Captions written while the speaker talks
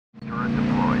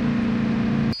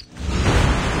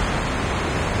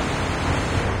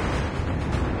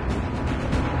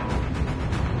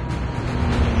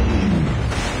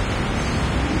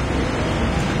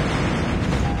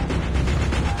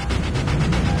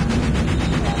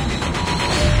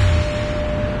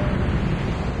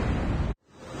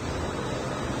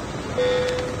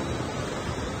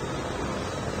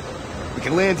We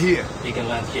can land here. We can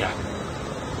land here.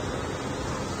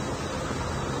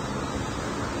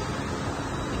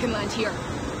 We can land here.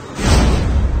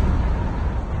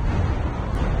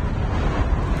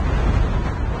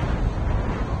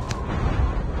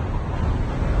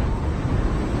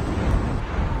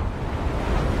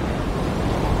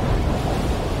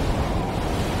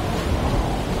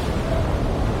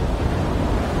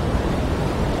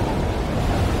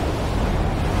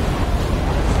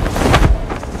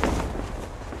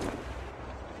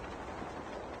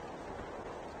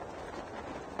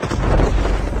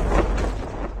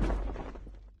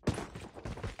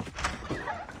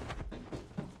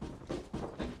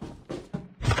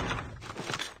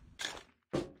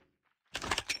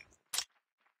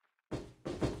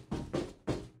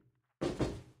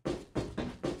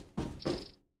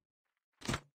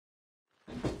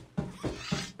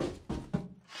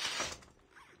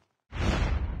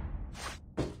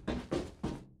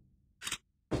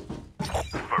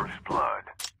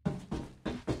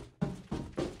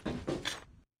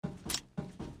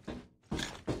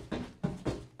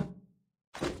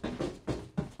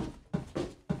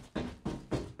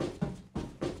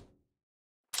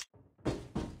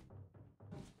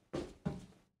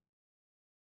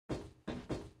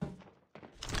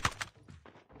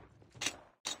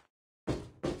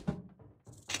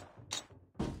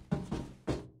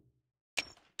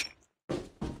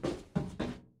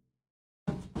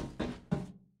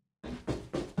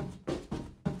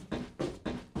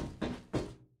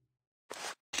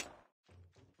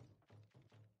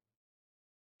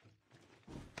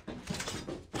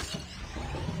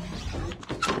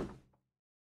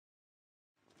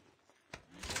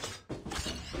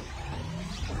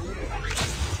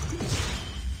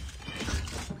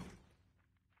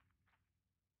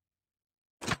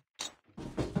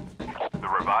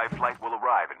 Revived flight will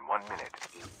arrive in 1 minute.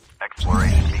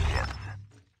 Exploration begins.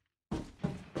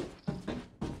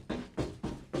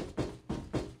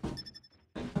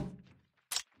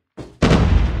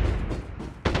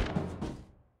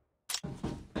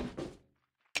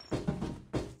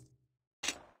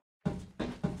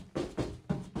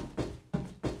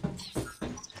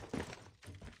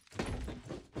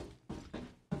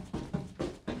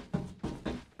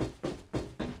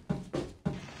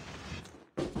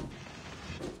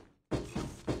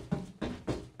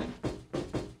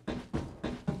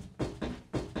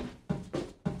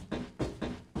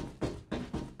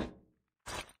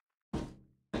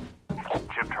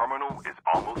 Chip terminal is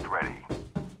almost ready.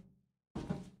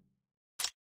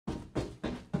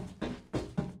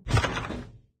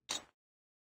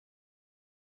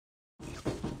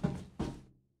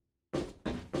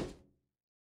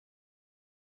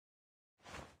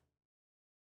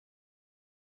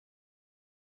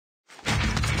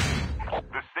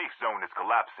 The safe zone is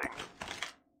collapsing.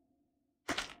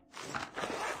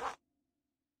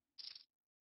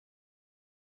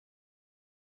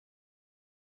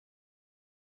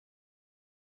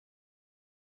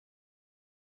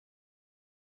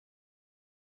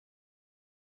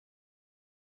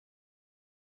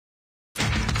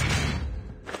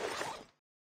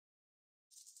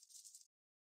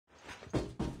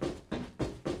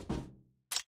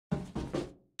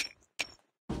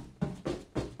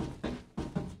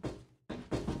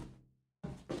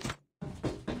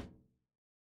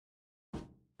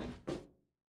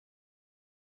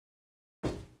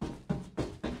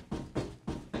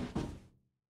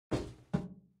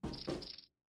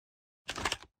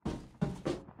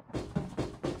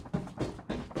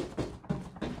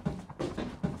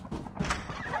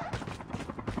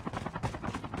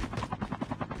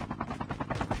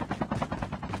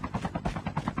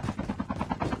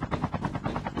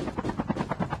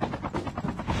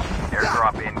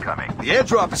 Airdrop incoming. The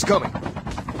airdrop is coming.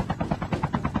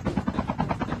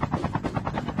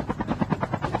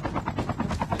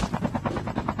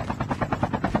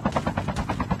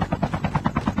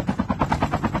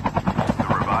 The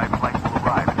revived flight will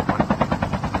arrive in 1 minute.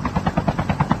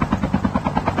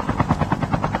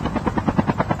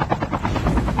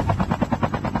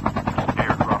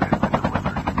 Airdrop has been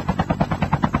delivered.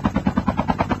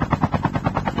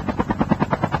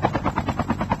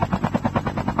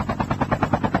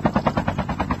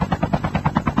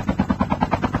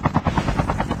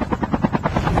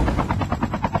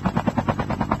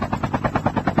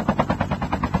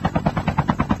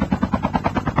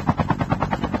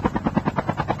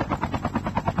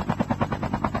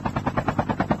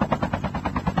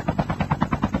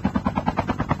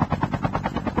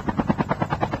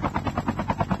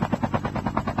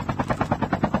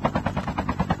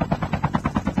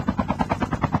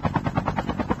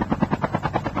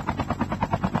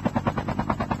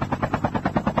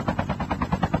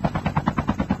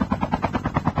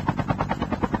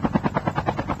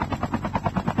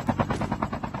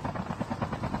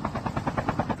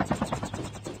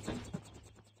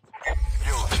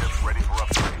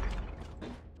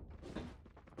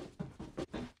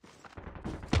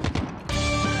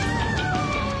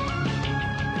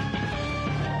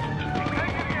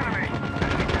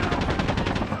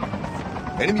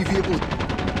 Enemy vehicle.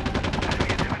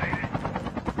 Enemy eliminated.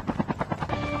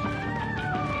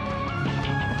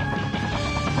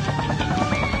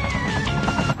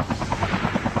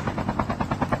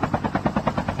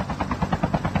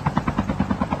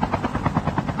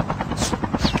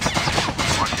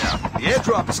 Watch out. The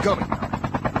airdrop is coming.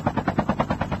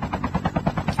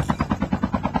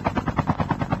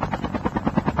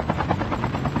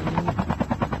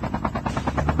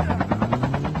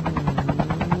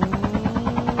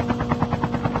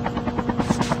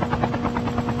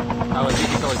 Our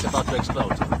vehicle is about to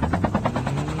explode.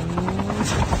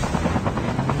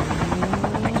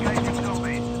 Engaging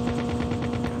zombies.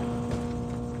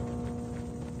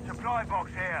 Supply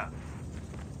box here.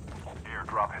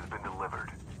 Airdrop has been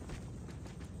delivered.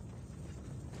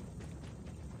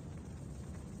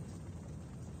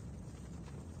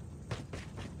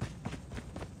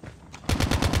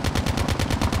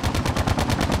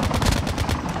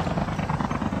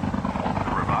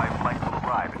 The revived flight will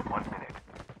arrive in 1 minute.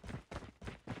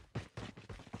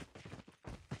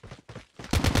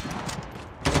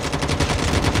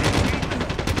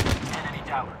 Enemy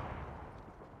tower.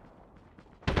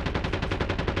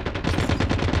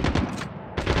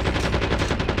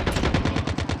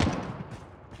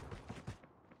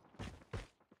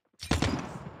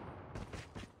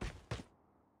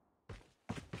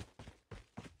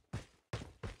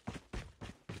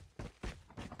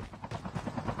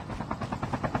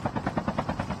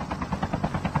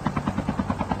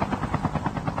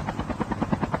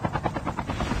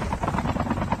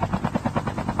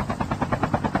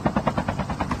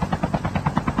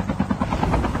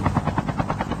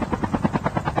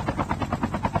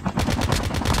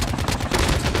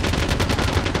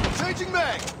 Changing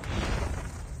mag.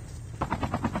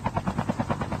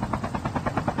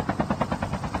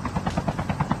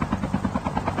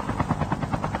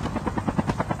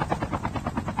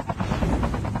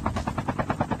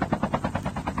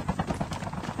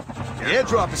 The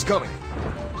airdrop is coming.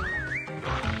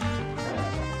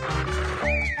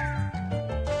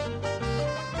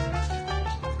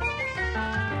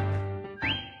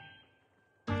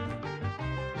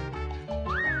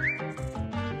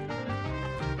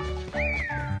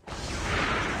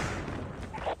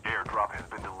 Airdrop has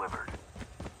been delivered.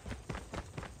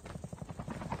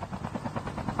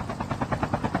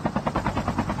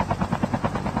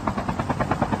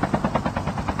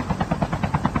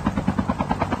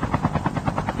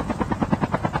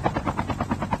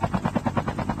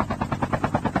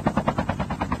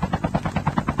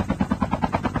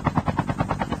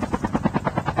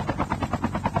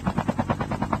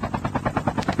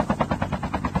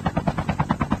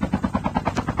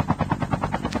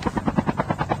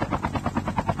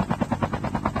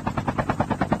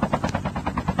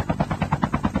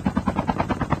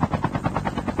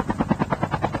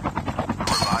 The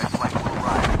revived flight will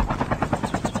arrive in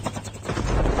 1 minute.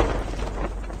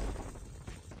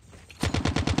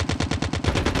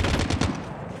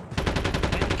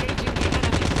 Engaging the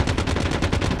enemies.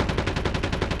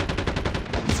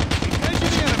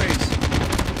 Engaging the enemies.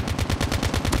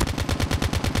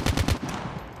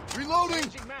 Reloading.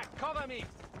 Engaging Mac, cover me.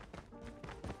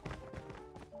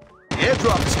 The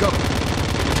airdrop is coming.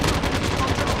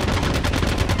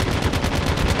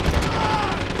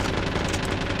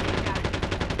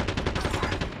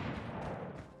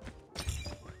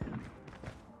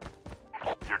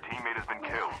 Your teammate has been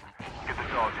killed. Get the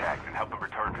dog tags and help them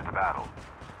return to the battle.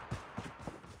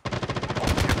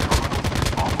 Your terminal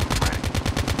is almost ready.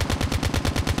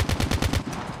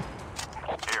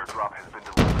 Airdrop has been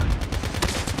delivered.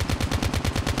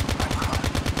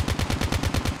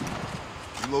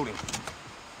 Reloading.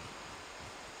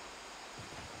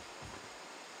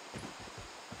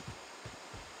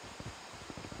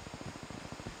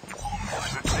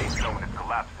 The safe zone is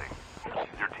collapsing.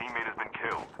 Your teammate has been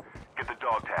killed. Get the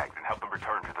dog tags and help them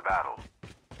return to the battle.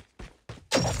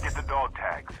 Get the dog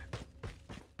tags.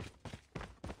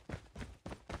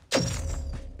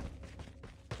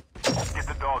 Get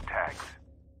the dog tags.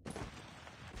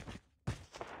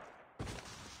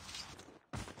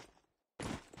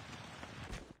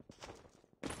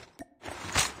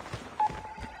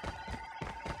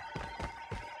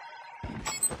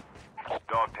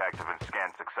 Dog tags have been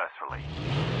scanned successfully.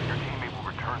 Your teammate will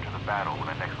return to the battle when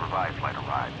the next revived flight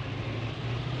arrives.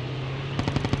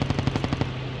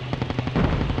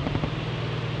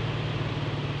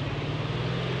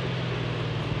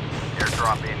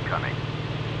 Airdrop incoming.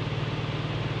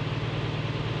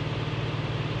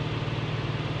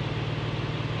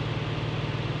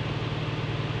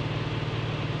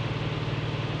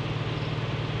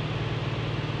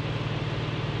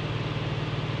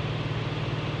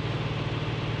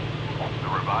 The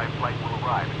revived flight will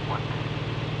arrive in 1 minute.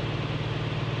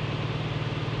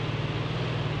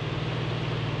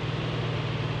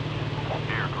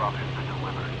 Airdrop has been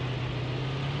delivered.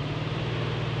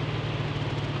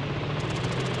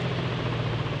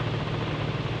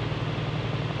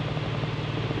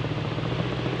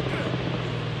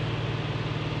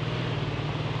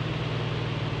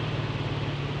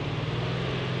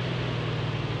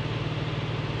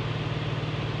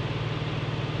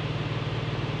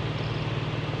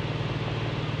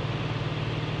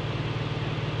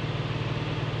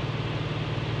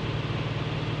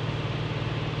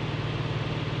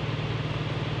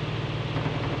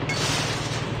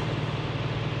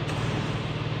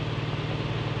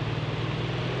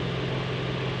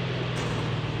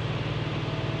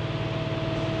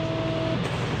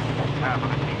 Half of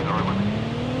the teams are eliminated.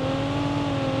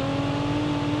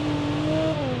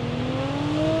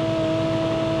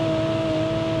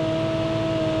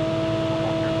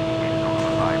 Your teammate is on the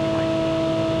revived flight.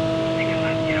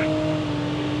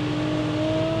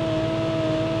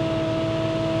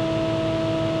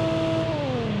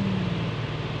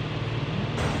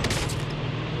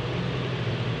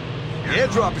 The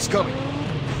airdrop is coming.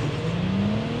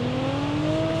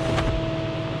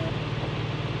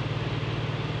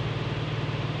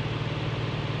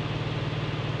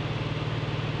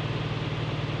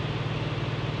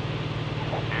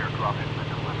 Airdrop has been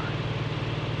delivered.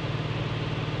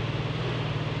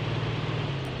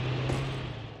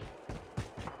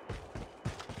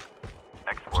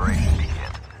 Exploration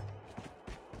begins.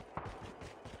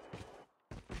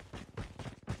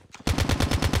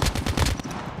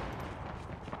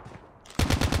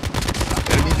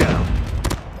 Enemy down.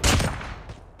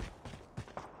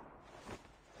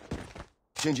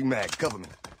 Changing mag. Cover me.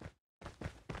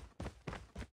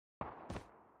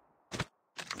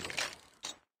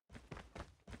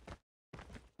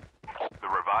 The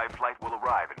revived flight will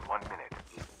arrive in 1 minute.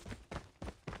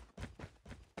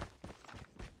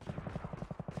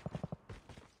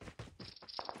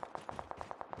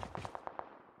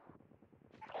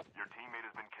 Your teammate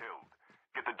has been killed.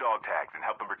 Get the dog tags and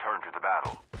help them return to the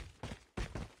battle.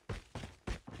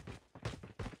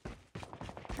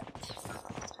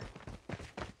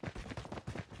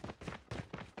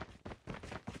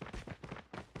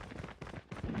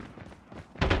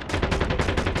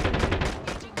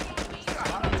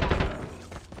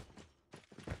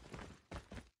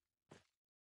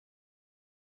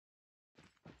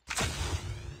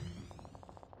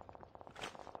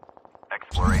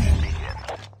 Exploration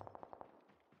begins.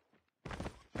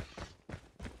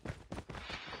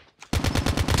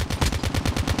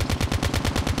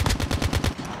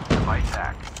 Device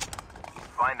hacked.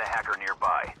 Find the hacker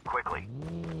nearby, quickly.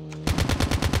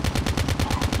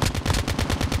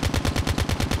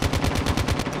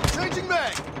 Changing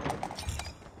mag.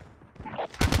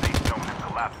 The safe zone is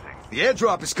collapsing. The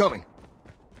airdrop is coming.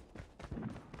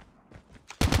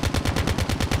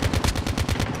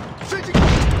 Changing.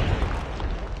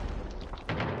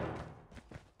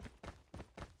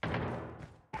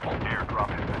 Airdrop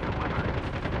has been delivered.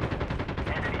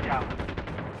 Enemy down.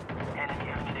 Enemy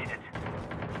eliminated.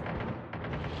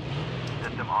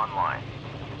 System online.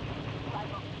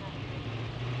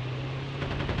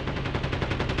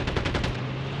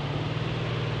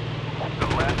 The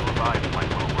last revived flight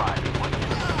will arrive in 1 minute.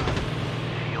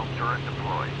 Shield turret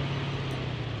deployed.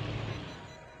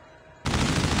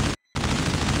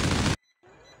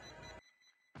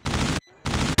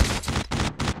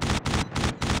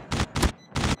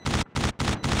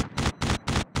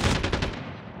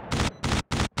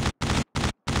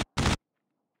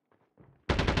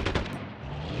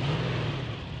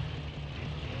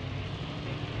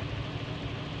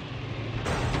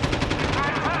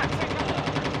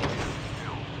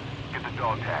 Get the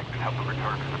dog tags and help them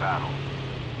return to the battle.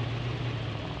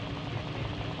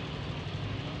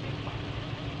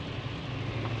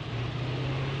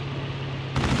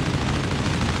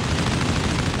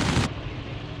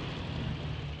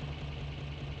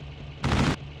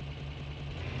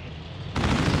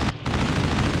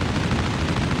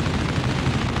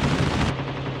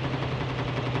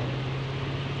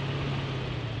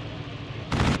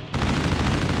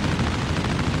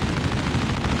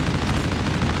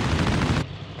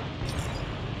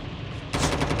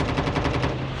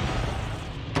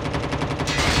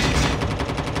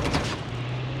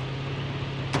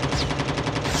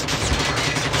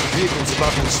 Vehicle's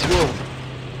about to explode.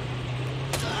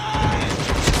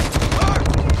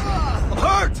 I'm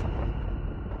hurt!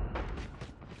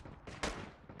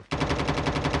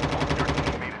 Your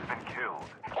teammate has been killed.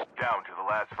 Down to the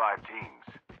last 5 teams.